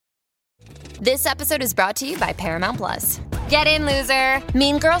This episode is brought to you by Paramount Plus. Get in, loser!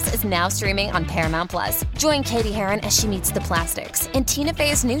 Mean Girls is now streaming on Paramount Plus. Join Katie Heron as she meets the plastics in Tina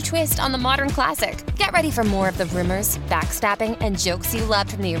Fey's new twist on the modern classic. Get ready for more of the rumors, backstabbing, and jokes you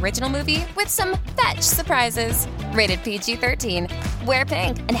loved from the original movie with some fetch surprises. Rated PG-13. Wear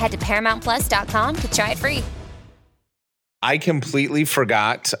pink and head to ParamountPlus.com to try it free. I completely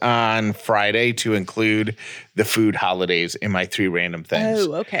forgot on Friday to include the food holidays in my 3 random things.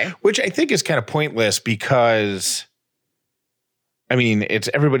 Oh, okay. Which I think is kind of pointless because, I mean, it's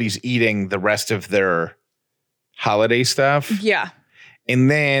everybody's eating the rest of their holiday stuff. Yeah.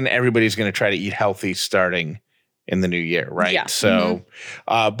 And then everybody's going to try to eat healthy starting in the new year, right? Yeah. So,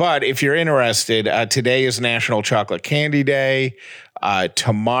 but if you're interested, today is National Chocolate Candy Day.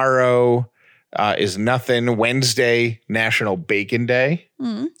 Tomorrow is nothing. Wednesday, National Bacon Day.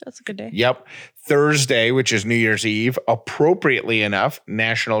 That's a good day. Yep. Thursday, which is New Year's Eve, appropriately enough,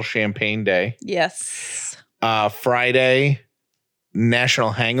 National Champagne Day. Yes. Friday,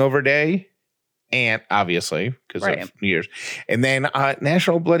 National Hangover Day. And obviously, because of New Year's. And then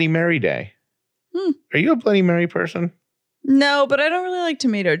National Bloody Mary Day. Are you a Bloody Mary person? No, but I don't really like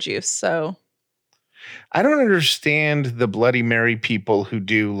tomato juice, so. I don't understand the Bloody Mary people who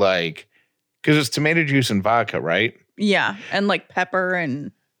do like, because it's tomato juice and vodka, right? Yeah, and like pepper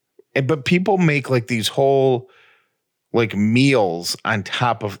and. But people make like these whole like meals on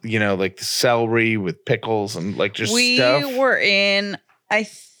top of, you know, like the celery with pickles and like just stuff. We were in, I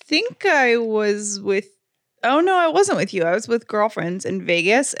think I was with, oh no, I wasn't with you. I was with girlfriends in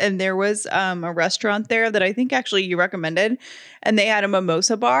Vegas, and there was a restaurant there that I think actually you recommended, and they had a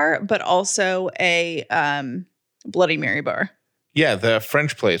mimosa bar, but also a Bloody Mary bar. Yeah, the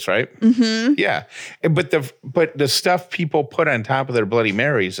French place, right? Mm-hmm. Yeah, but the stuff people put on top of their Bloody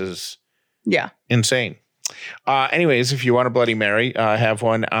Marys is insane. Anyways, if you want a Bloody Mary, have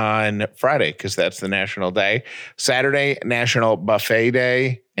one on Friday because that's the national day. Saturday, National Buffet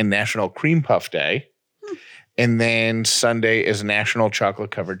Day and National Cream Puff Day. And then Sunday is National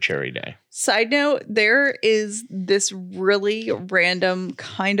Chocolate Covered Cherry Day. Side note, there is this really random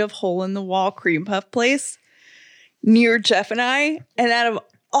kind of hole in the wall cream puff place near Jeff and I. And out of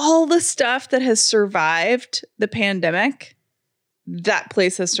all the stuff that has survived the pandemic, that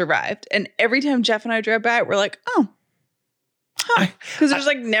place has survived. And every time Jeff and I drive by, we're like, oh, because there's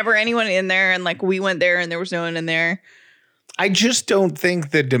like never anyone in there. And like we went there and there was no one in there. I just don't think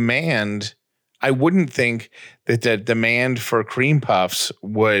the demand, I wouldn't think that the demand for cream puffs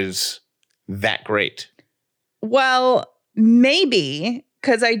was that great. Well, maybe.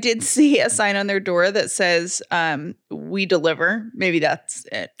 Because I did see a sign on their door that says, we deliver. Maybe that's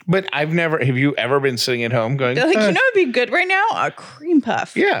it. But have you ever been sitting at home going, they're like, you know what'd be good right now? A cream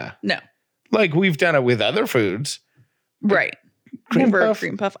puff. Yeah. No. Like we've done it with other foods. Right. Never a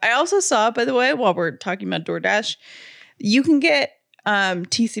cream puff. I also saw, by the way, while we're talking about DoorDash, you can get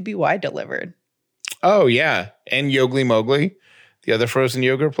TCBY delivered. Oh, yeah. And Yogli Mowgli, the other frozen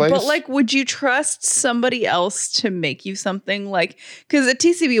yogurt place. But like, would you trust somebody else to make you something like, because at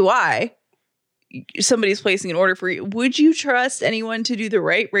TCBY, somebody's placing an order for you. Would you trust anyone to do the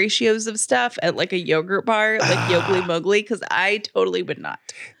right ratios of stuff at like a yogurt bar, like Yogli Mowgli? Because I totally would not.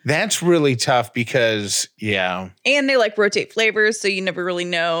 That's really tough because, yeah. And they like rotate flavors, so you never really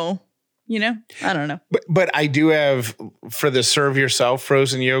know. You know, I don't know. But I do have, for the serve yourself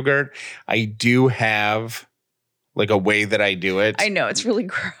frozen yogurt, I do have like a way that I do it. I know, it's really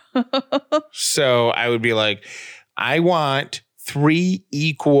gross. So I would be like, I want 3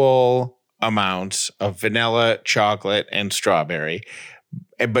 equal amounts of vanilla, chocolate, and strawberry.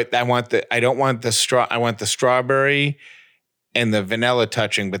 But I want I want the strawberry and the vanilla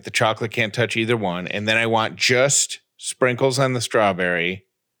touching, but the chocolate can't touch either one. And then I want just sprinkles on the strawberry.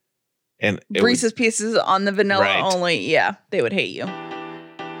 And Reese's Pieces on the vanilla only. Yeah, they would hate you.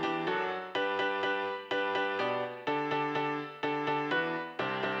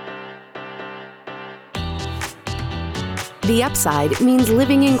 The Upside means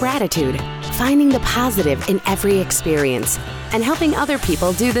living in gratitude, finding the positive in every experience, and helping other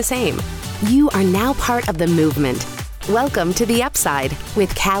people do the same. You are now part of the movement. Welcome to The Upside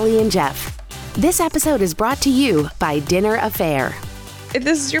with Callie and Jeff. This episode is brought to you by Dinner Affair. If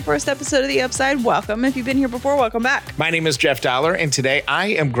this is your first episode of The Upside, welcome. If you've been here before, welcome back. My name is Jeff Dollar, and today I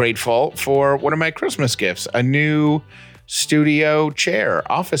am grateful for one of my Christmas gifts, a new studio chair,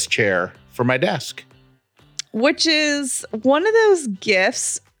 office chair for my desk. Which is one of those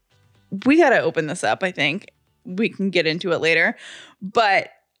gifts. We got to open this up, I think. We can get into it later. But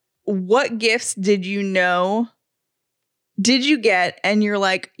what gifts did you know did you get, and you're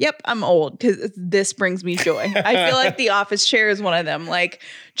like, yep, I'm old because this brings me joy. I feel like the office chair is one of them. Like,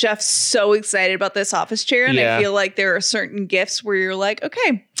 Jeff's so excited about this office chair. And I feel like there are certain gifts where you're like,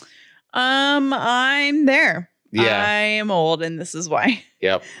 okay, I'm there. Yeah. I am old, and this is why.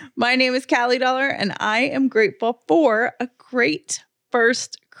 Yep. My name is Callie Dollar, and I am grateful for a great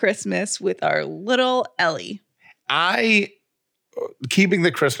first Christmas with our little Ellie. Keeping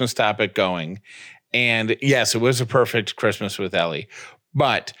the Christmas topic going. And yes, it was a perfect Christmas with Ellie.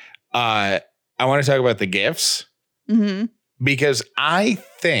 But I want to talk about the gifts. Mm-hmm. Because I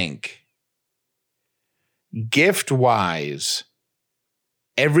think gift-wise,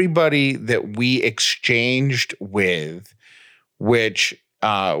 everybody that we exchanged with, which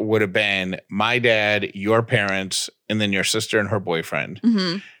would have been my dad, your parents, and then your sister and her boyfriend,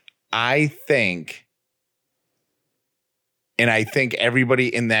 I think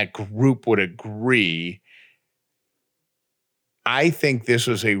everybody in that group would agree, I think this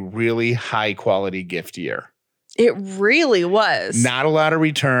was a really high-quality gift year. It really was. Not a lot of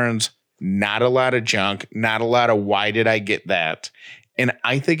returns, not a lot of junk, not a lot of why did I get that? And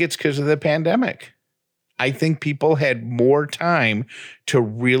I think it's because of the pandemic. I think people had more time to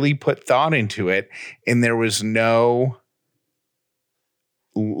really put thought into it, and there was no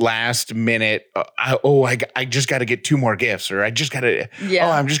last minute, I just got to get 2 more gifts, or I just got to,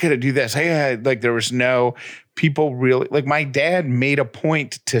 I'm just going to do this. Like there was no people really, like my dad made a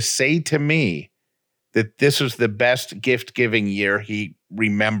point to say to me that this was the best gift giving year he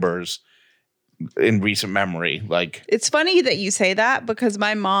remembers in recent memory. Like, it's funny that you say that because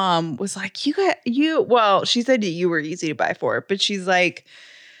my mom was like, she said that you were easy to buy for, but she's like,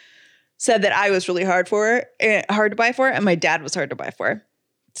 said that I was really hard to buy for, and my dad was hard to buy for.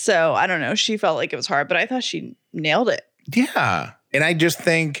 So I don't know. She felt like it was hard, but I thought she nailed it. Yeah. And I just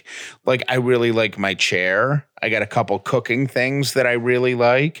think, like, I really like my chair. I got a couple cooking things that I really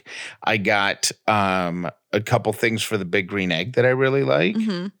like. I got a couple things for the big green egg that I really like.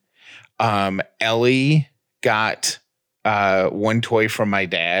 Ellie got one toy from my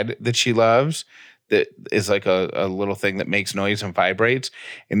dad that she loves that is like a little thing that makes noise and vibrates.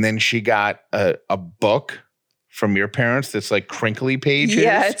 And then she got a book from your parents that's like crinkly pages.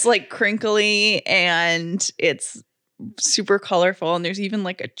 Yeah, it's like crinkly and it's super colorful, and there's even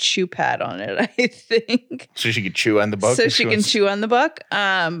like a chew pad on it, I think. So she could chew on the book? So she can chew on the book.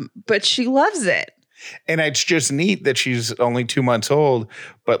 But she loves it. And it's just neat that she's only 2 months old,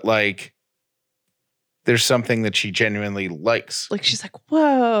 but like there's something that she genuinely likes. Like she's like,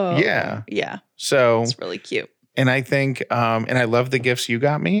 whoa. Yeah. Yeah. So it's really cute. And I think, and I love the gifts you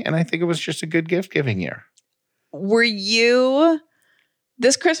got me, and I think it was just a good gift giving year.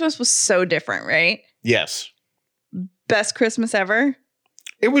 This Christmas was so different, right? Yes. Best Christmas ever.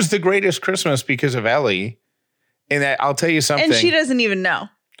 It was the greatest Christmas because of Ellie. And I'll tell you something. And she doesn't even know.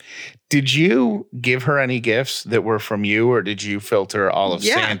 Did you give her any gifts that were from you, or did you filter all of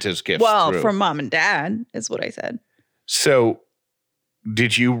Santa's gifts through? From mom and dad is what I said. So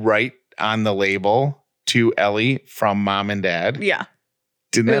did you write on the label to Ellie from mom and dad? Yeah.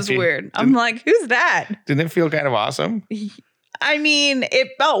 It was weird. I'm like, who's that? Didn't it feel kind of awesome? I mean, it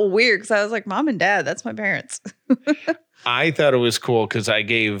felt weird because I was like, mom and dad, that's my parents. I thought it was cool because I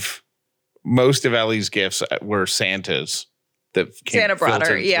gave most of Ellie's gifts were Santa's. Santa brought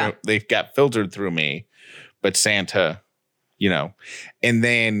her, yeah. They got filtered through me, but Santa, and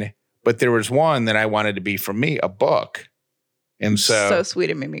then, but there was one that I wanted to be from me, a book. And so sweet,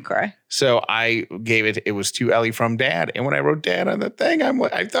 it made me cry. So I gave it was to Ellie from dad. And when I wrote dad on the thing,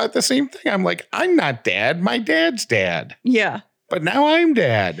 I thought the same thing. I'm like, I'm not dad. My dad's dad. Yeah. But now I'm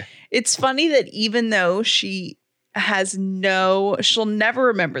dad. It's funny that even though she'll never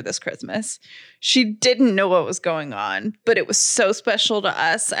remember this Christmas. She didn't know what was going on, but it was so special to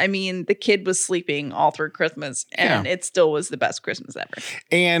us. I mean, the kid was sleeping all through Christmas, and it still was the best Christmas ever.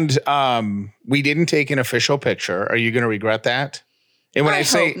 And we didn't take an official picture. Are you going to regret that? And when I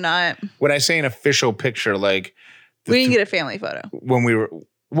say hope not. When I say an official picture, like we didn't get a family photo when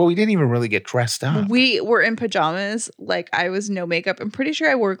we didn't even really get dressed up. We were in pajamas. Like I was no makeup. I'm pretty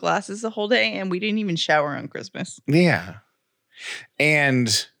sure I wore glasses the whole day, and we didn't even shower on Christmas. Yeah.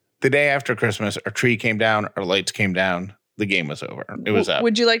 And the day after Christmas, our tree came down, our lights came down. The game was over. It was up.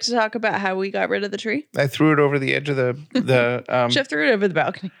 Would you like to talk about how we got rid of the tree? I threw it over the edge of the Jeff threw it over the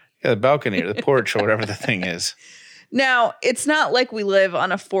balcony. Yeah, the balcony or the porch or whatever the thing is. Now, it's not like we live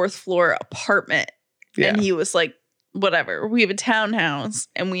on a 4th floor apartment. Yeah. And he was like, whatever. We have a townhouse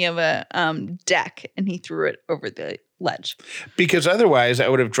and we have a deck, and he threw it over the ledge. Because otherwise I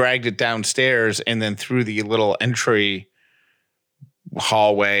would have dragged it downstairs and then through the little entry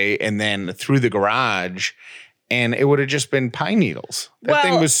hallway and then through the garage. and it would have just been pine needles. That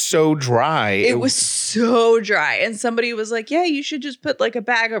thing was so dry. It was so dry. And somebody was like, yeah, you should just put like a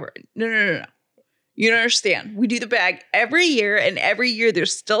bag over it. No. You don't understand. We do the bag every year, and every year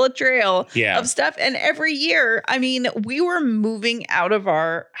there's still a trail of stuff. And every year, I mean, we were moving out of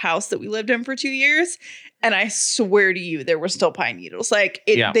our house that we lived in for 2 years, and I swear to you, there were still pine needles. Like,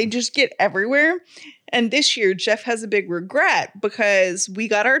 they just get everywhere. And this year, Jeff has a big regret because we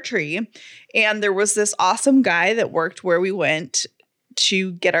got our tree, and there was this awesome guy that worked where we went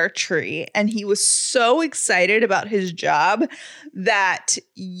to get our tree, and he was so excited about his job that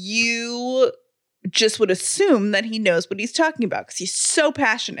you just would assume that he knows what he's talking about because he's so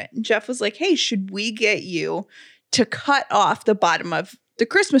passionate. And Jeff was like, hey, should we get you to cut off the bottom of the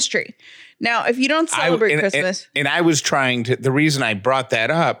Christmas tree? Now, if you don't celebrate Christmas. And I was trying to, the reason I brought that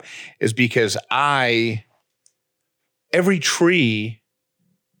up is because every tree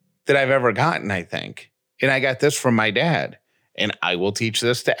that I've ever gotten, I think, and I got this from my dad, and I will teach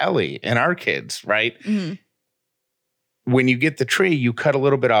this to Ellie and our kids, right? Mm-hmm. When you get the tree, you cut a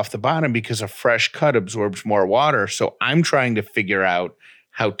little bit off the bottom because a fresh cut absorbs more water. So I'm trying to figure out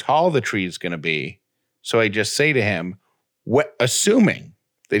how tall the tree is going to be. So I just say to him, assuming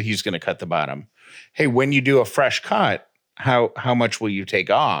that he's going to cut the bottom, hey, when you do a fresh cut, how much will you take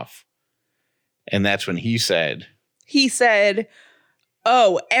off? And that's when he said,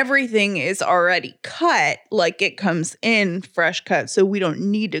 oh, everything is already cut. Like it comes in fresh cut. So we don't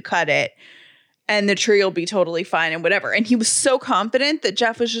need to cut it. And the tree will be totally fine and whatever. And he was so confident that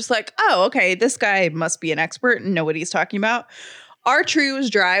Jeff was just like, oh, okay, this guy must be an expert and know what he's talking about. Our tree was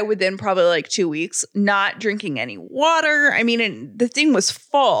dry within probably like 2 weeks, not drinking any water. I mean, the thing was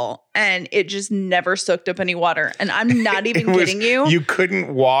full and it just never soaked up any water. And I'm not even kidding you. You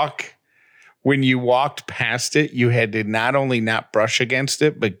couldn't walk. When you walked past it, you had to not only not brush against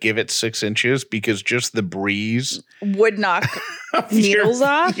it, but give it 6 inches because just the breeze would knock needles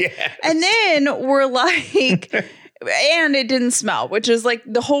off. Yes. And then we're like, and it didn't smell, which is like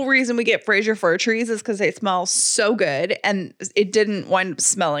the whole reason we get Fraser fir trees is because they smell so good. And it didn't wind up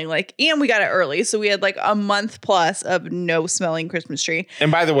smelling like, and we got it early. So we had like a month plus of no smelling Christmas tree.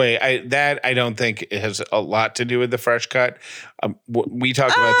 And by the way, I don't think it has a lot to do with the fresh cut. We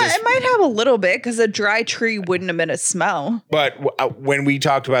talked about this. It might have a little bit because a dry tree wouldn't have been a smell. But when we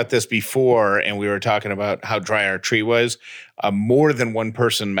talked about this before and we were talking about how dry our tree was, more than one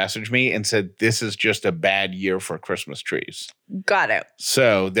person messaged me and said, this is just a bad year for Christmas trees. Got it.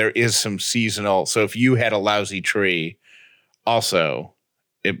 So there is some seasonal. So if you had a lousy tree, also,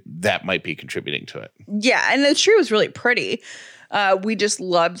 that might be contributing to it. Yeah. And the tree was really pretty. We just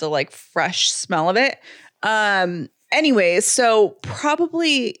loved the like fresh smell of it. Anyways, so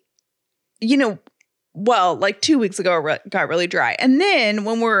probably, like 2 weeks ago, it got really dry. And then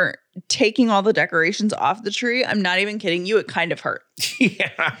when we're taking all the decorations off the tree, I'm not even kidding you, it kind of hurt.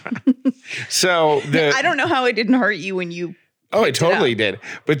 Yeah. So I don't know how it didn't hurt you when you. Oh, it totally did.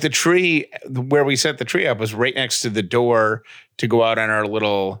 But the tree where we set the tree up was right next to the door to go out on our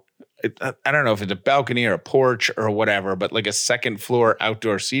little, I don't know if it's a balcony or a porch or whatever, but like a second floor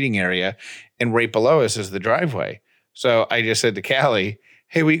outdoor seating area. And right below us is the driveway. So I just said to Callie,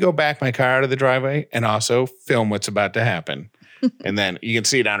 hey, we go back my car out of the driveway and also film what's about to happen. And then you can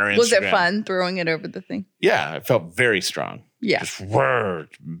see it on our Instagram. Was it fun throwing it over the thing? Yeah, it felt very strong. Yeah. Just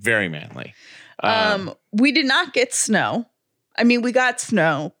very manly. We did not get snow. I mean, we got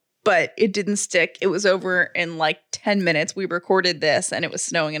snow, but it didn't stick. It was over in like 10 minutes. We recorded this and it was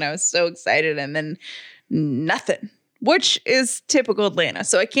snowing and I was so excited and then nothing, which is typical Atlanta.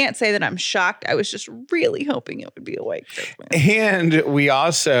 So I can't say that I'm shocked. I was just really hoping it would be a white Christmas. And we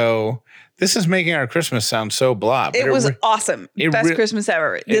also, this is making our Christmas sound so blah. It was awesome. Best Christmas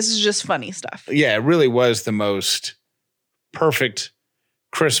ever. This is just funny stuff. Yeah, it really was the most perfect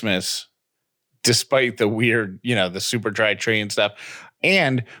Christmas, despite the weird, the super dry tree and stuff.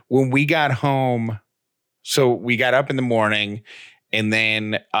 And when we got home, so we got up in the morning and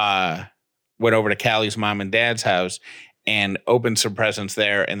then went over to Callie's mom and dad's house and opened some presents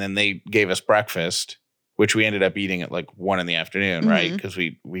there. And then they gave us breakfast, which we ended up eating at like 1 PM, mm-hmm. right? Because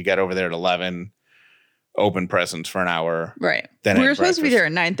we got over there at 11, opened presents for an hour. Right. Then we were supposed to be there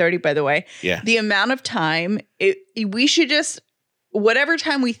at 9:30, by the way. Yeah. The amount of time, we should just, whatever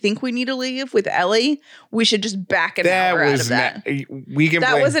time we think we need to leave with Ellie, we should just back an hour out of that.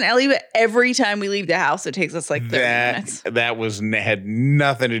 That wasn't Ellie, but every time we leave the house, it takes us like 30 minutes. That had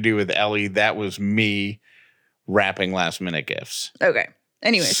nothing to do with Ellie. That was me wrapping last minute gifts. Okay.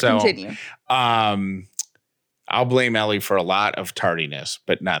 Anyways, continue. I'll blame Ellie for a lot of tardiness,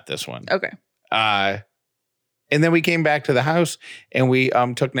 but not this one. Okay. And then we came back to the house and we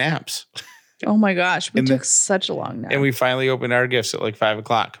took naps. Oh my gosh. We And took such a long nap. And we finally opened our gifts at like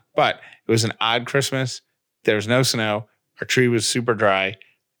 5:00. But it was an odd Christmas. There was no snow. Our tree was super dry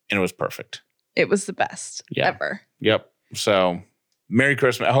and it was perfect. It was the best ever. Yep. So Merry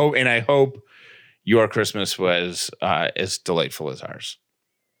Christmas. I hope your Christmas was as delightful as ours.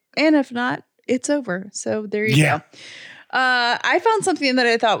 And if not, it's over. So there you go. I found something that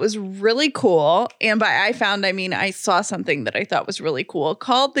I thought was really cool. And by I found, I mean, I saw something that I thought was really cool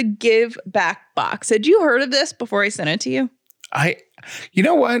called the Give Back Box. Had you heard of this before I sent it to you? You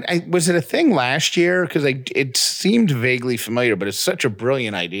know what? Was it a thing last year? Because it seemed vaguely familiar, but it's such a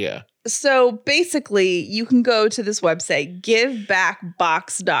brilliant idea. So basically, you can go to this website,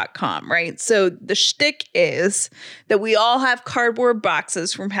 givebackbox.com, right? So the shtick is that we all have cardboard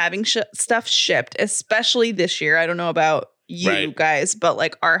boxes from having stuff shipped, especially this year. I don't know about you guys, but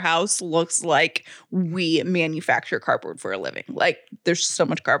like our house looks like we manufacture cardboard for a living. Like there's so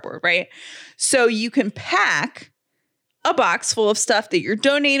much cardboard, right? So you can pack a box full of stuff that you're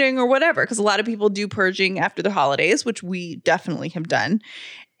donating or whatever, because a lot of people do purging after the holidays, which we definitely have done.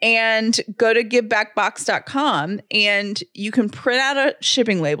 And go to givebackbox.com and you can print out a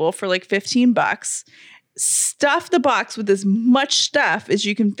shipping label for like $15. Stuff the box with as much stuff as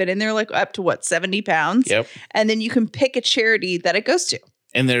you can fit in there, like up to 70 pounds. Yep. And then you can pick a charity that it goes to.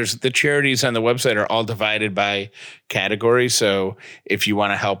 And there's the charities on the website are all divided by category. So if you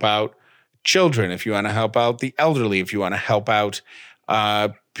want to help out children, if you want to help out the elderly, if you want to help out,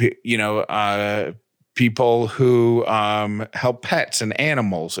 people who help pets and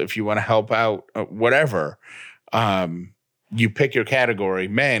animals, if you want to help out whatever, you pick your category,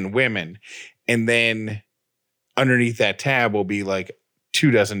 men, women, and then underneath that tab will be like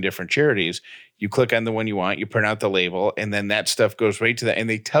 24 different charities. You click on the one you want, you print out the label, and then that stuff goes right to that, and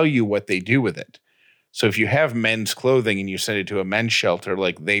they tell you what they do with it. So if you have men's clothing and you send it to a men's shelter,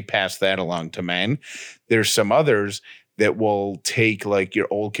 like they pass that along to men. There's some others that will take like your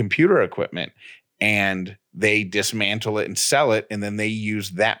old computer equipment and they dismantle it and sell it. And then they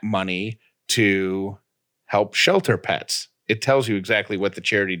use that money to help shelter pets. It tells you exactly what the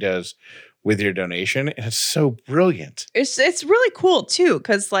charity does with your donation. And it's so brilliant. It's really cool too.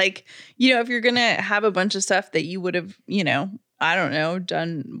 Cause like, if you're going to have a bunch of stuff that you would have, I don't know,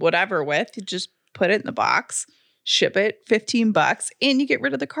 done whatever with, you just put it in the box, ship it, $15, and you get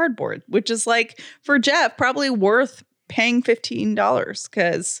rid of the cardboard, which is like for Jeff, probably worth paying $15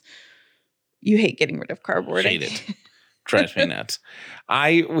 because you hate getting rid of cardboard. Hate it. Drives me nuts.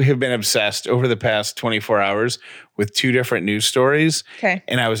 I have been obsessed over the past 24 hours with 2 different news stories. Okay.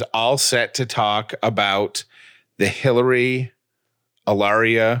 And I was all set to talk about the Hillary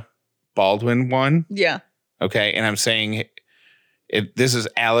Ilaria Baldwin one. Yeah. Okay. And I'm saying this is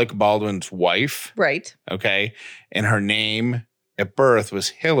Alec Baldwin's wife. Right. Okay. And her name at birth was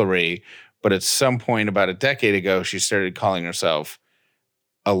Hillary. But at some point about a decade ago, she started calling herself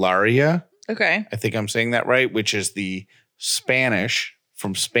Ilaria. Okay. I think I'm saying that right, which is the Spanish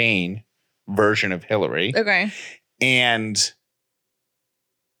from Spain version of Hillary. Okay. And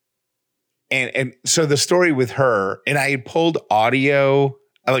so the story with her, and I had pulled audio,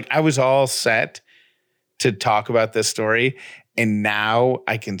 like I was all set to talk about this story, and now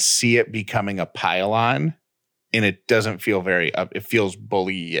I can see it becoming a pile-on, and it doesn't feel it feels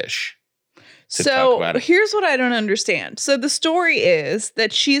bully-ish. So here's what I don't understand. So the story is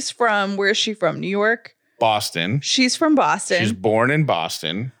that she's from, where is she from? New York? Boston. She's from Boston. She's born in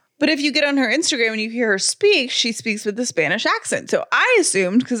Boston. But if you get on her Instagram and you hear her speak, she speaks with a Spanish accent. So I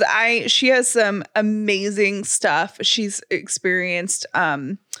assumed, because she has some amazing stuff. She's experienced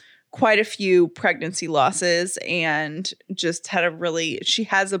quite a few pregnancy losses and just she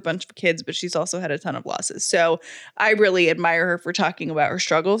has a bunch of kids, but she's also had a ton of losses. So I really admire her for talking about her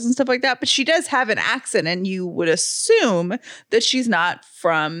struggles and stuff like that. But she does have an accent, and you would assume that she's not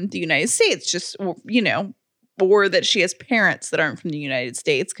from the United States, just, or that she has parents that aren't from the United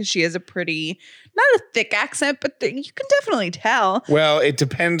States, because she has a pretty, not a thick accent, but you can definitely tell. Well, it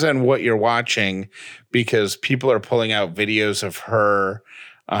depends on what you're watching, because people are pulling out videos of her.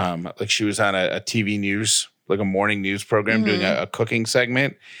 Like she was on a TV news, like a morning news program, doing a cooking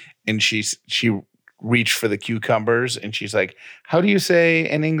segment. And she reached for the cucumbers, and she's like, how do you say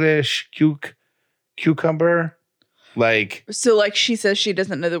in English cucumber? So she says she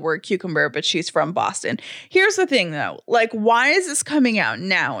doesn't know the word cucumber, but she's from Boston. Here's the thing though. Why is this coming out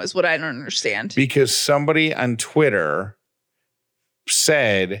now is what I don't understand. Because somebody on Twitter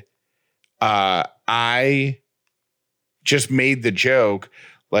said, I just made the joke.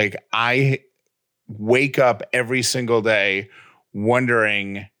 I wake up every single day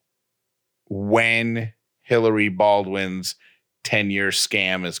wondering when Hillary Baldwin's 10-year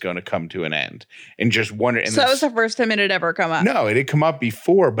scam is going to come to an end. And just wonder. And so that was the first time it had ever come up. No, it had come up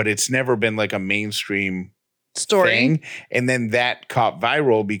before, but it's never been like a mainstream story thing. And then that caught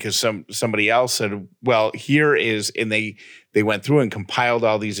viral because somebody else said, well, here is, and they went through and compiled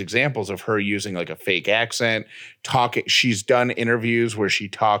all these examples of her using like a fake accent, talking. She's done interviews where she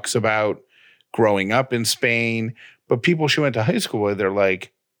talks about growing up in Spain, but people she went to high school with, they're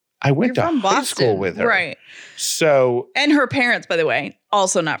like, I went to high school with her. Right. So. And her parents, by the way,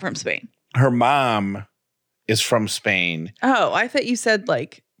 also not from Spain. Her mom is from Spain. Oh, I thought you said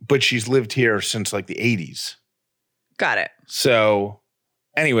like. But she's lived here since like the 80s. Got it. So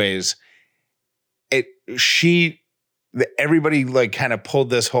anyways, everybody like kind of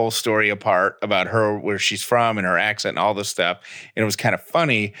pulled this whole story apart about her, where she's from and her accent and all this stuff. And it was kind of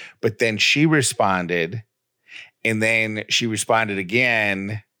funny, but then she responded and then she responded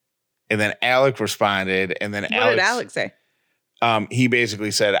again. And then Alec responded, and then what did Alec say? He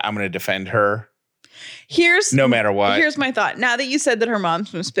basically said, I'm going to defend her. No matter what. Here's my thought. Now that you said that her mom's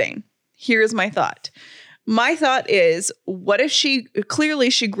from Spain, here's my thought. My thought is, what if she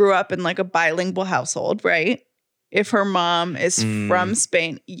grew up in like a bilingual household, right? If her mom is from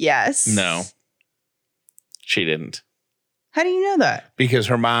Spain, yes. No, she didn't. How do you know that? Because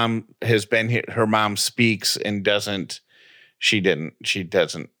her mom has been here. Her mom speaks and doesn't. She didn't. She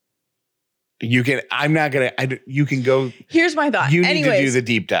doesn't. You can. I'm not gonna. You can go. Here's my thought. You need to do the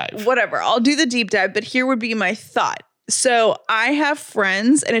deep dive. Whatever. I'll do the deep dive. But here would be my thought. So I have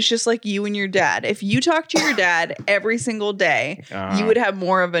friends, and it's just like you and your dad. If you talk to your dad every single day, you would have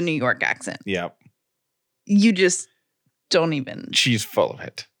more of a New York accent. Yep. You just don't even. She's full of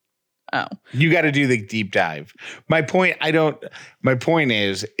it. Oh. You got to do the deep dive. My point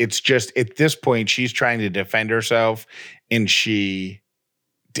is, it's just at this point, she's trying to defend herself, and she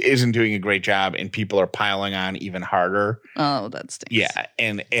isn't doing a great job, and people are piling on even harder. Oh, that stinks. Yeah,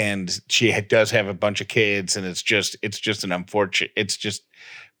 and she does have a bunch of kids, and it's just an unfortunate. It's just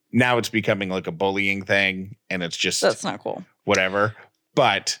now it's becoming like a bullying thing, and it's just that's not cool. Whatever,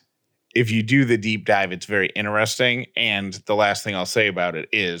 but if you do the deep dive, it's very interesting. And the last thing I'll say about it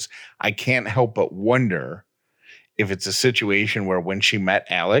is, I can't help but wonder if it's a situation where when she met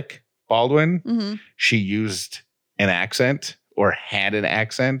Alec Baldwin, she used an accent. Or had an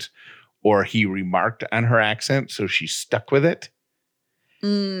accent, or he remarked on her accent, so she stuck with it.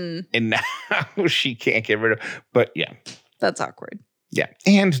 And now she can't get rid of. But yeah, that's awkward. Yeah,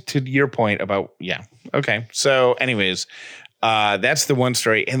 and to your point about okay. So, anyways, that's the one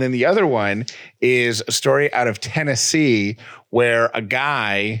story, and then the other one is a story out of Tennessee where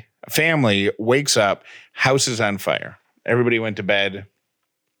a family wakes up, house is on fire. Everybody went to bed.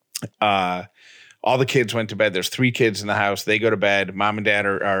 All the kids went to bed. There's 3 kids in the house. They go to bed. Mom and dad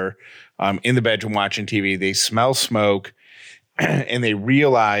are in the bedroom watching TV. They smell smoke and they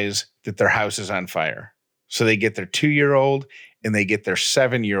realize that their house is on fire. So they get their 2-year-old and they get their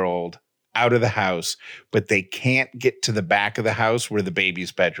 7-year-old out of the house, but they can't get to the back of the house where the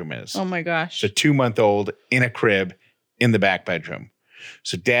baby's bedroom is. Oh my gosh. The 2-month-old in a crib in the back bedroom.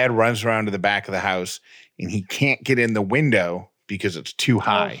 So dad runs around to the back of the house and he can't get in the window because it's too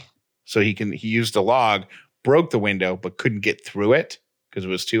high. So he used a log, broke the window, but couldn't get through it because it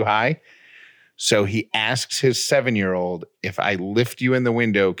was too high. So he asks his 7-year-old, if I lift you in the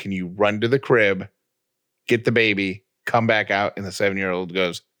window, can you run to the crib, get the baby, come back out? And the 7-year-old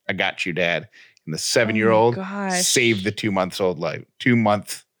goes, I got you, Dad. And the 7-year-old saved the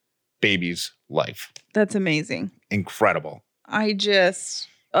 2-month baby's life. That's amazing. Incredible. Doesn't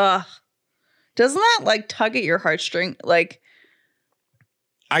that like tug at your heartstring? Like,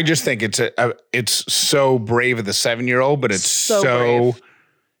 I just think it's so brave of the 7-year-old, but it's so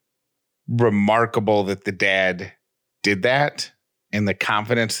remarkable that the dad did that and the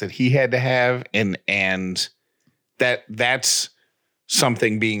confidence that he had to have. And that's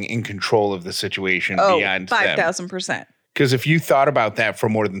something being in control of the situation beyond 5,000%. Because if you thought about that for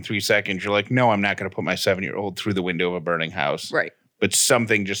more than 3 seconds, you're like, no, I'm not going to put my 7-year-old through the window of a burning house. Right. But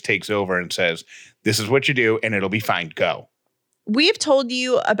something just takes over and says, this is what you do and it'll be fine. Go. We've told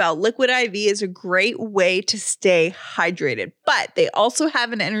you about Liquid IV is a great way to stay hydrated, but they also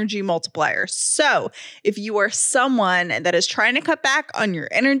have an energy multiplier. So if you are someone that is trying to cut back on your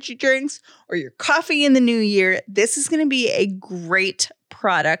energy drinks or your coffee in the new year, this is going to be a great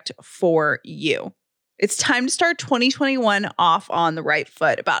product for you. It's time to start 2021 off on the right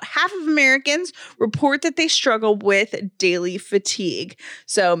foot. About half of Americans report that they struggle with daily fatigue.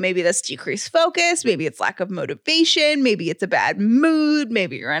 So maybe that's decreased focus, maybe it's lack of motivation, maybe it's a bad mood,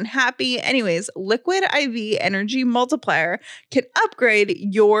 maybe you're unhappy. Anyways, Liquid IV Energy Multiplier can upgrade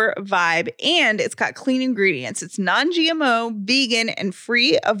your vibe, and it's got clean ingredients. It's non-GMO, vegan, and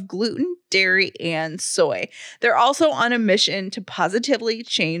free of gluten, dairy, and soy. They're also on a mission to positively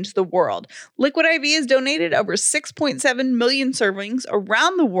change the world. Liquid IV has donated over 6.7 million servings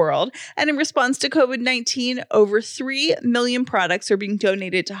around the world, and in response to COVID-19, over 3 million products are being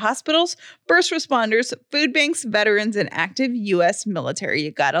donated to hospitals, first responders, food banks, veterans, and active U.S. military.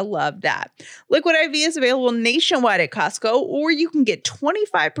 You gotta love that. Liquid IV is available nationwide at Costco, or you can get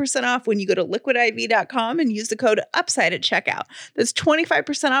 25% off when you go to liquidiv.com and use the code UPSIDE at checkout. That's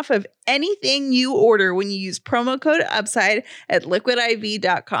 25% off of anything you order when you use promo code UPSIDE at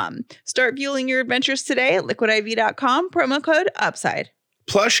liquidiv.com. Start fueling your adventures today at liquidiv.com, promo code UPSIDE.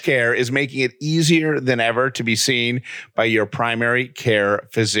 PlushCare is making it easier than ever to be seen by your primary care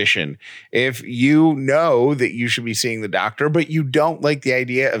physician. If you know that you should be seeing the doctor, but you don't like the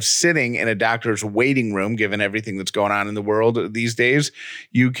idea of sitting in a doctor's waiting room, given everything that's going on in the world these days,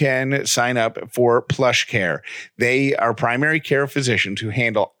 you can sign up for PlushCare. They are primary care physicians who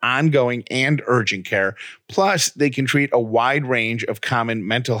handle ongoing and urgent care. Plus, they can treat a wide range of common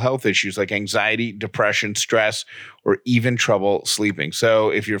mental health issues like anxiety, depression, stress, or even trouble sleeping.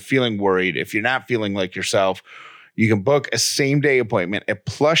 So if you're feeling worried, if you're not feeling like yourself, you can book a same-day appointment at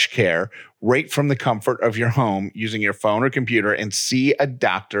PlushCare right from the comfort of your home using your phone or computer and see a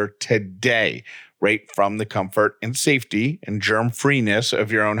doctor today, right from the comfort and safety and germ-freeness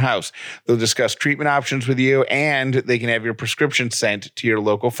of your own house. They'll discuss treatment options with you, and they can have your prescription sent to your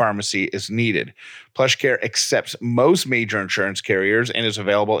local pharmacy as needed. PlushCare accepts most major insurance carriers and is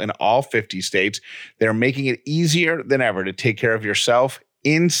available in all 50 states. They're making it easier than ever to take care of yourself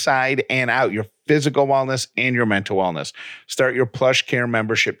inside and out, your physical wellness and your mental wellness. Start your PlushCare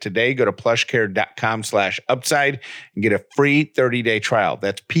membership today. Go to plushcare.com/upside and get a free 30-day trial.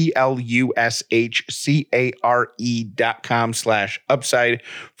 That's plushcare.com/upside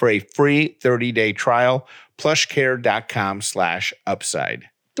for a free 30-day trial. plushcare.com/upside.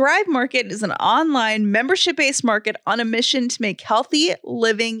 Thrive Market is an online membership-based market on a mission to make healthy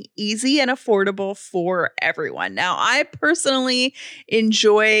living easy and affordable for everyone. Now, I personally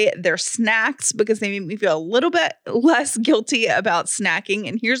enjoy their snacks because they make me feel a little bit less guilty about snacking.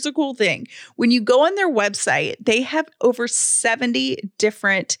 And here's the cool thing. When you go on their website, they have over 70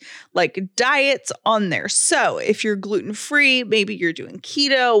 different diets on there. So if you're gluten-free, maybe you're doing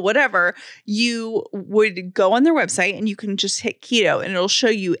keto, whatever, you would go on their website and you can just hit keto and it'll show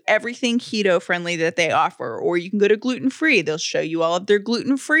you everything keto friendly that they offer. Or you can go to gluten free. They'll show you all of their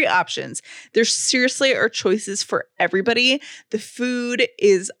gluten free options. There seriously are choices for everybody. The food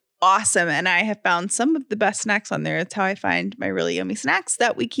is awesome. And I have found some of the best snacks on there. It's how I find my really yummy snacks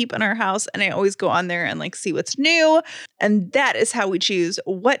that we keep in our house. And I always go on there and see what's new. And that is how we choose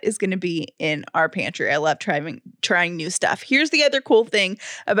what is going to be in our pantry. I love trying new stuff. Here's the other cool thing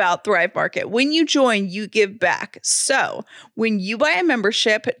about Thrive Market. When you join, you give back. So when you buy a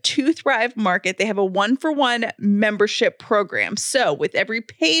membership to Thrive Market, they have a 1-for-1 membership program. So with every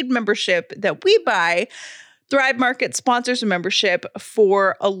paid membership that we buy, Thrive Market sponsors a membership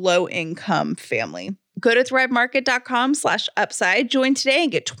for a low-income family. Go to thrivemarket.com/upside, join today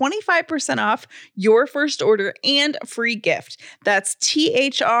and get 25% off your first order and a free gift. That's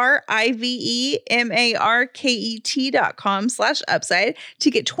thrivemarket.com/upside to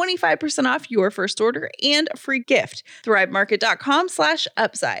get 25% off your first order and a free gift.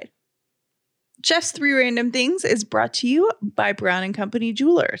 thrivemarket.com/upside. Jeff's 3 Random Things is brought to you by Brown & Company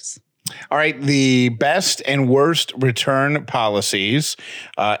Jewelers. All right, the best and worst return policies.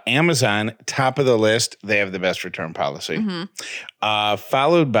 Amazon, top of the list. They have the best return policy.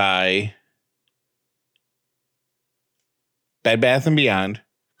 Followed by Bed Bath & Beyond,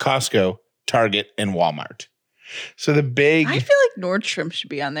 Costco, Target, and Walmart. So the big... I feel like Nordstrom should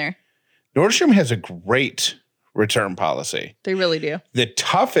be on there. Nordstrom has a great return policy. They really do. The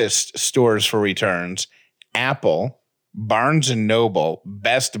toughest stores for returns, Apple, Barnes & Noble,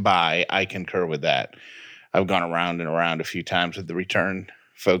 Best Buy. I concur with that. I've gone around and around a few times with the return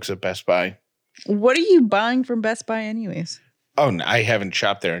folks at Best Buy. What are you buying from Best Buy anyways? Oh, I haven't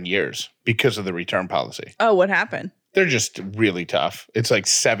shopped there in years because of the return policy. Oh, what happened? They're just really tough. It's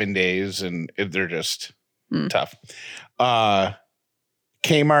 7 days and they're just tough. Kmart,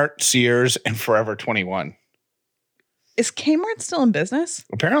 Sears, and Forever 21. Is Kmart still in business?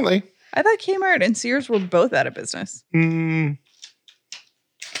 Apparently. I thought Kmart and Sears were both out of business.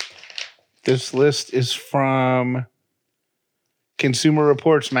 This list is from Consumer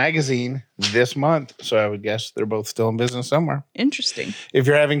Reports magazine this month. So I would guess they're both still in business somewhere. Interesting. If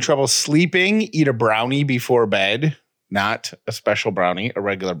you're having trouble sleeping, eat a brownie before bed. Not a special brownie, a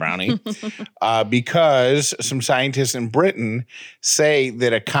regular brownie. Because some scientists in Britain say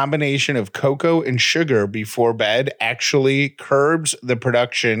that a combination of cocoa and sugar before bed actually curbs the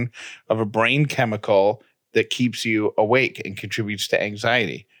production of a brain chemical that keeps you awake and contributes to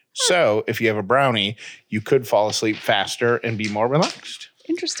anxiety. So if you have a brownie, you could fall asleep faster and be more relaxed.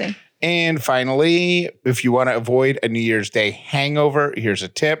 Interesting. And finally, if you want to avoid a New Year's Day hangover, here's a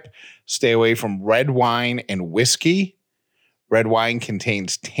tip. Stay away from red wine and whiskey. Red wine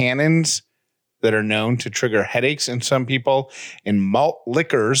contains tannins that are known to trigger headaches in some people, and malt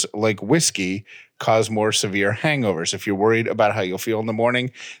liquors like whiskey cause more severe hangovers. If you're worried about how you'll feel in the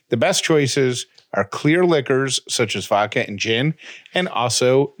morning, the best choices are clear liquors such as vodka and gin, and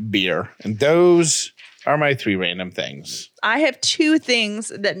also beer. And those are my 3 random things. I have 2 things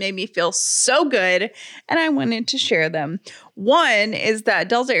that made me feel so good, and I wanted to share them. One is that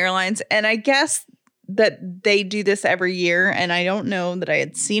Delta Airlines, and I guess that they do this every year, and I don't know that I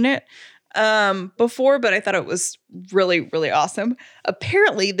had seen it before, but I thought it was really, really awesome.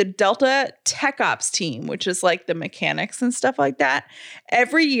 Apparently, the Delta Tech Ops team, which is like the mechanics and stuff like that,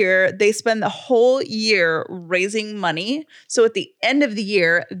 every year they spend the whole year raising money. So at the end of the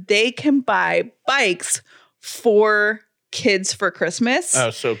year, they can buy bikes for kids for Christmas.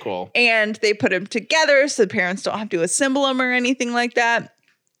 Oh, so cool. And they put them together so the parents don't have to assemble them or anything like that.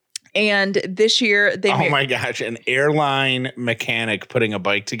 And this year they my gosh, an airline mechanic putting a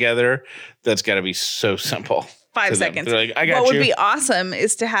bike together, that's got to be so simple. 5 seconds. They're like, I got what you. would be awesome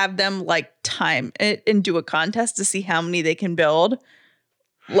is to have them like time it and do a contest to see how many they can build,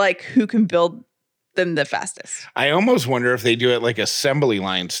 like who can build them the fastest. I almost wonder if they do it like assembly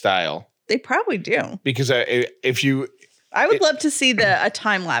line style. They probably do. Because if you... I would love to see a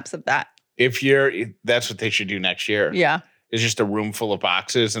time lapse of that. That's what they should do next year. Yeah. It's just a room full of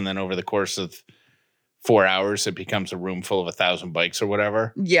boxes, and then over the course of 4 hours, it becomes a room full of 1,000 bikes or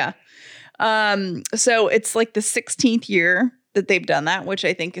whatever. Yeah. So it's like the 16th year that they've done that, which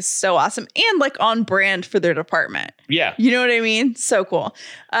I think is so awesome and like on brand for their department. Yeah. You know what I mean? So cool.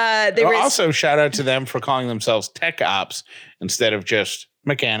 Also, shout out to them for calling themselves tech ops instead of just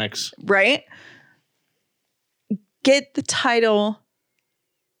mechanics. Right? Get the title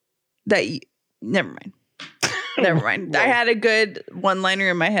that never mind. Never mind. I had a good one-liner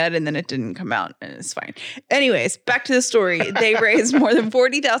in my head and then it didn't come out and it's fine. Anyways, back to the story. They raised more than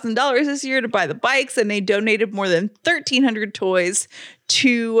 $40,000 this year to buy the bikes, and they donated more than 1,300 toys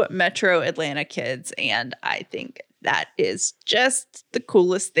to Metro Atlanta kids. And I think that is just the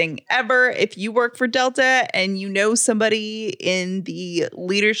coolest thing ever. If you work for Delta and you know somebody in the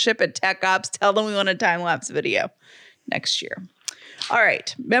leadership at Tech Ops, tell them we want a time-lapse video next year. All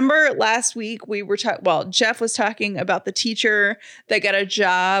right. Remember last week we were Jeff was talking about the teacher that got a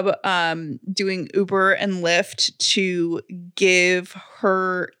job doing Uber and Lyft to give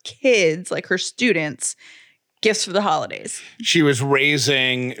her kids, like her students, gifts for the holidays. She was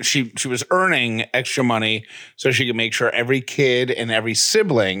she was earning extra money so she could make sure every kid and every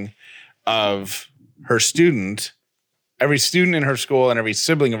sibling of her student, every student in her school and every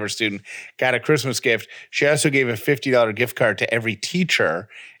sibling of her student got a Christmas gift. She also gave a $50 gift card to every teacher.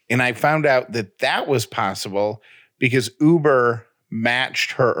 And I found out that was possible because Uber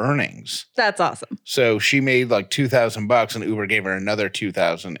matched her earnings. That's awesome. So she made like $2,000 and Uber gave her another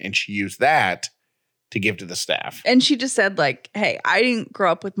 $2,000 and she used that to give to the staff. And she just said like, hey, I didn't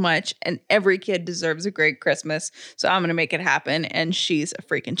grow up with much and every kid deserves a great Christmas. So I'm going to make it happen. And she's a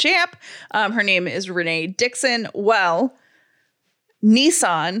freaking champ. Her name is Renee Dixon. Well,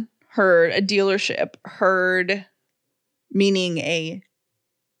 Nissan heard, a dealership heard, meaning a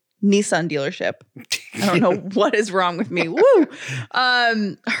Nissan dealership. I don't know what is wrong with me. Woo!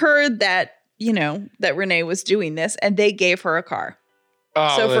 Heard that, that Renee was doing this and they gave her a car.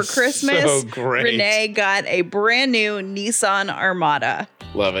 Oh, so for Christmas, so great. Renee got a brand new Nissan Armada.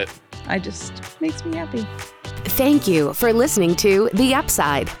 Love it. Makes me happy. Thank you for listening to The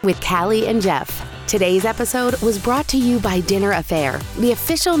Upside with Callie and Jeff. Today's episode was brought to you by Dinner Affair, the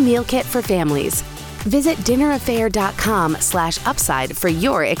official meal kit for families. Visit dinneraffair.com/upside for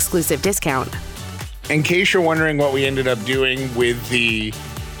your exclusive discount. In case you're wondering what we ended up doing with the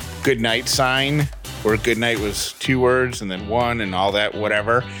good night sign, where good night was 2 words and then 1 and all that,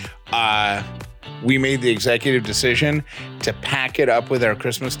 whatever, we made the executive decision to pack it up with our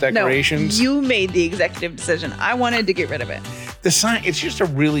Christmas decorations. No, you made the executive decision. I wanted to get rid of it. The sign, it's just a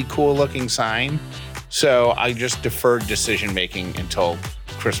really cool looking sign. So I just deferred decision making until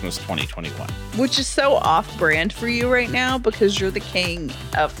Christmas 2021. Which is so off-brand for you right now because you're the king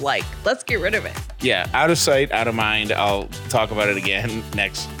of like, let's get rid of it. Yeah, out of sight, out of mind. I'll talk about it again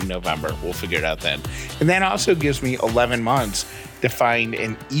next November. We'll figure it out then. And that also gives me 11 months to find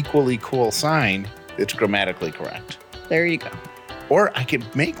an equally cool sign that's grammatically correct. There you go. Or I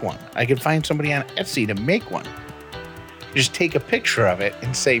could make one. I could find somebody on Etsy to make one. Just take a picture of it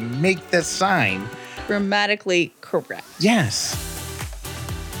and say, make this sign Grammatically correct. Yes.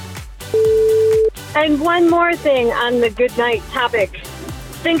 And one more thing on the good night topic.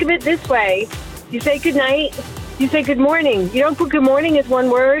 Think of it this way. You say good night, you say good morning. You don't put good morning as one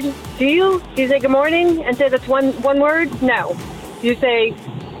word, do you? Do you say good morning and say that's one word? No. You say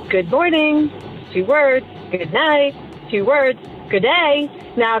good morning, 2 words, good night, 2 words, good day.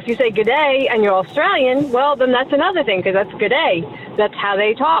 Now, if you say good day and you're Australian, well, then that's another thing because that's good day. That's how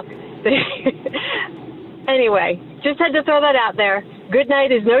they talk. Anyway, just had to throw that out there. Good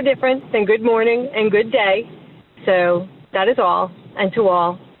night is no different than good morning and good day. So that is all. And to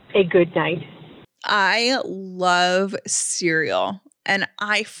all, a good night. I love cereal, and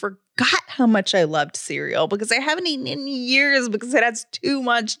I forgot how much I loved cereal because I haven't eaten in years because it has too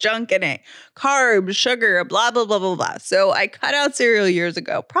much junk in it. Carbs, sugar, blah, blah, blah, blah, blah. So I cut out cereal years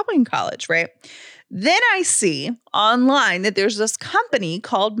ago, probably in college, right? Then I see online that there's this company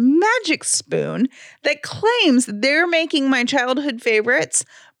called Magic Spoon that claims they're making my childhood favorites,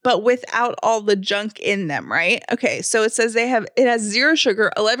 but without all the junk in them, right? Okay, so it says it has 0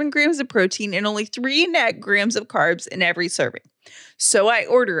 sugar, 11 grams of protein, and only 3 net grams of carbs in every serving. So I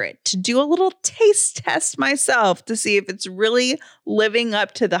order it to do a little taste test myself to see if it's really living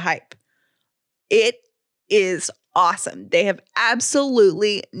up to the hype. It is awesome. They have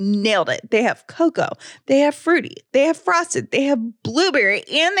absolutely nailed it. They have cocoa, they have fruity, they have frosted, they have blueberry,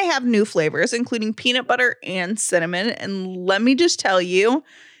 and they have new flavors, including peanut butter and cinnamon. And let me just tell you,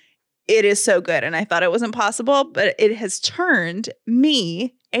 it is so good. And I thought it wasn't possible, but it has turned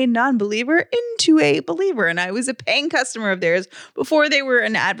me, a non-believer, into a believer. And I was a paying customer of theirs before they were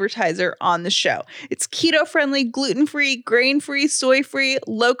an advertiser on the show. It's keto-friendly, gluten-free, grain-free, soy-free,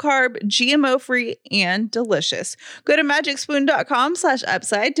 low-carb, GMO-free, and delicious. Go to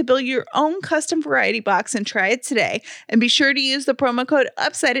magicspoon.com/upside to build your own custom variety box and try it today. And be sure to use the promo code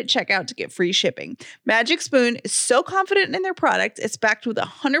UPSIDE at checkout to get free shipping. Magic Spoon is so confident in their product, it's backed with a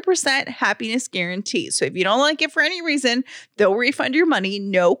 100% happiness guarantee. So if you don't like it for any reason, they'll refund your money,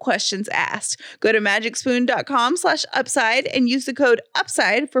 no questions asked. Go to magicspoon.com/upside and use the code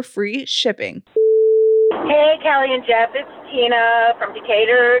UPSIDE for free shipping. Hey, Callie and Jeff, it's Tina from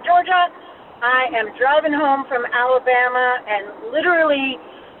Decatur, Georgia. I am driving home from Alabama and literally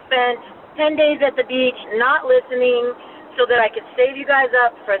spent 10 days at the beach not listening so that I could save you guys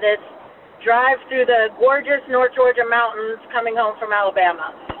up for this drive through the gorgeous North Georgia mountains coming home from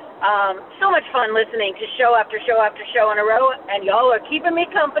Alabama. So much fun listening to show after show after show in a row, and y'all are keeping me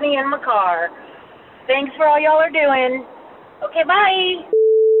company in my car. Thanks for all y'all are doing. Okay, bye.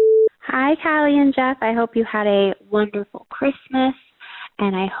 Hi, Callie and Jeff. I hope you had a wonderful Christmas,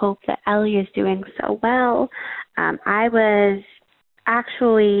 and I hope that Ellie is doing so well. I was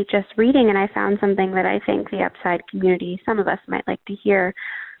actually just reading, and I found something that I think the Upside community, some of us might like to hear.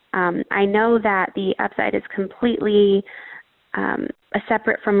 I know that the Upside is completely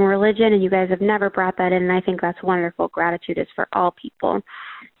separate from religion, and you guys have never brought that in, and I think that's wonderful. Gratitude is for all people.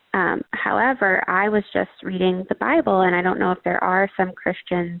 However, I was just reading the Bible, and I don't know if there are some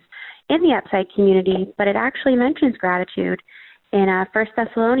Christians in the Upside community, but it actually mentions gratitude. In 1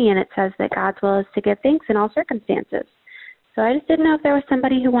 Thessalonians, it says that God's will is to give thanks in all circumstances. So I just didn't know if there was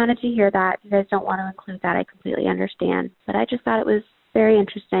somebody who wanted to hear that. If you guys don't want to include that, I completely understand. But I just thought it was very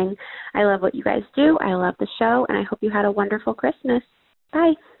interesting. I love what you guys do. I love the show, and I hope you had a wonderful Christmas.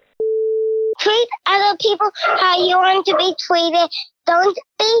 Bye. Treat other people how you want to be treated. Don't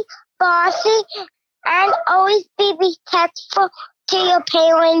be bossy, and always be respectful to your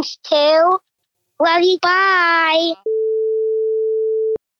parents, too. Love you. Bye.